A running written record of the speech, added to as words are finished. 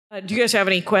Do you guys have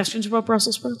any questions about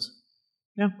Brussels sprouts?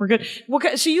 No, we're good.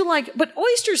 So you like, but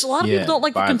oysters, a lot of people don't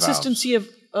like the consistency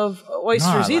of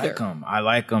oysters either. I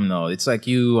like them though. It's like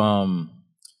you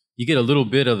get a little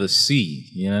bit of the sea,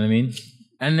 you know what I mean?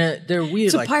 And they're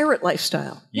weird. It's a pirate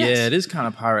lifestyle. Yeah, yes. It is kind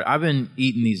of pirate. I've been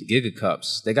eating these Giga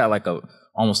Cups. They got like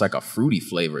almost like a fruity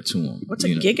flavor to them. What's a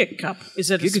Giga Cup? Is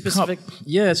that a specific? Cup,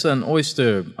 yeah, it's an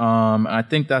oyster. And I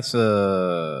think that's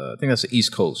the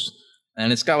East Coast.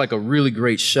 And it's got like a really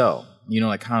great shell. You know,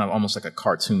 like kind of almost like a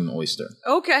cartoon oyster.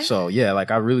 Okay. So yeah,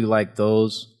 like I really like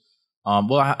those.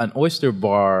 An oyster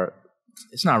bar.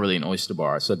 It's not really an oyster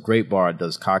bar. It's a great bar. It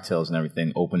does cocktails and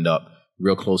everything. Opened up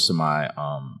real close to my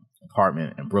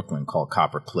apartment in Brooklyn called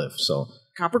Copper Cliff. So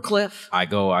Copper Cliff. I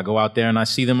go out there and I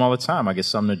see them all the time. I get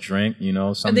something to drink, you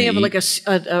know. And they have like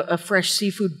a fresh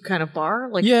seafood kind of bar,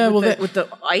 like with the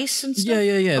ice and stuff.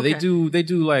 Yeah. Okay. They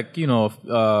do like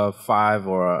 5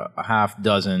 or a half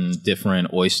dozen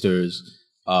different oysters.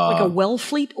 Like a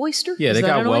Wellfleet oyster? Yeah, they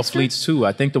got Wellfleets too.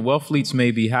 I think the Wellfleets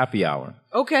may be happy hour.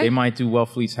 Okay. They might do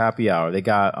Wellfleets happy hour. They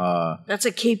got that's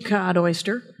a Cape Cod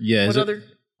oyster. Yeah. What other?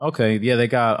 Okay. Yeah, they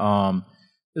got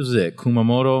this is it.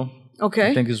 Kumamoto.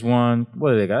 Okay. I think is one.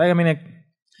 What do they got? I mean,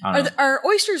 are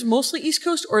oysters mostly East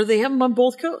Coast, or they have them on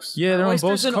both coasts? Yeah, they're on both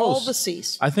coasts. Oysters in all the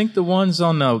seas. I think the ones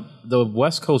on the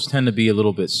West Coast tend to be a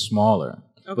little bit smaller.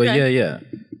 Okay. But yeah.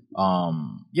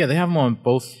 They have them on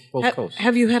both coasts.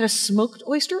 Have you had a smoked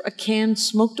oyster, a canned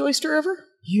smoked oyster ever?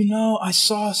 You know, I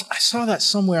saw that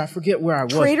somewhere. I forget where I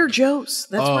was. Trader Joe's.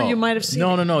 That's where you might have seen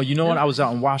it. No. You know what? I was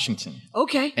out in Washington.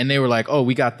 Okay. And they were like, oh,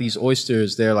 we got these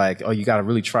oysters. They're like, oh, you got to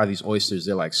really try these oysters.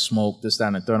 They're like smoked, this, that,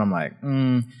 and the third. I'm like,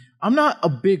 I'm not a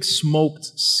big smoked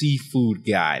seafood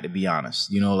guy, to be honest.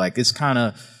 You know, like it's kind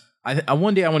of...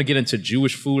 one day I want to get into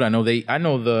Jewish food. I know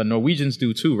the Norwegians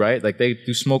do too, right? Like they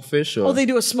do smoked fish. Or? Oh, they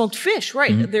do a smoked fish, right?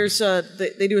 Mm-hmm. There's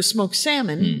they do a smoked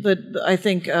salmon, but I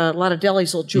think a lot of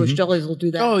Jewish delis will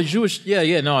do that. Oh, Jewish,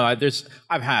 yeah. No, I had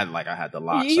the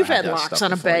lox. You've had lox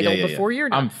on a bagel before. Yeah. You're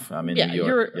not. I'm in New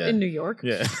York. You're in New York.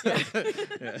 Yeah.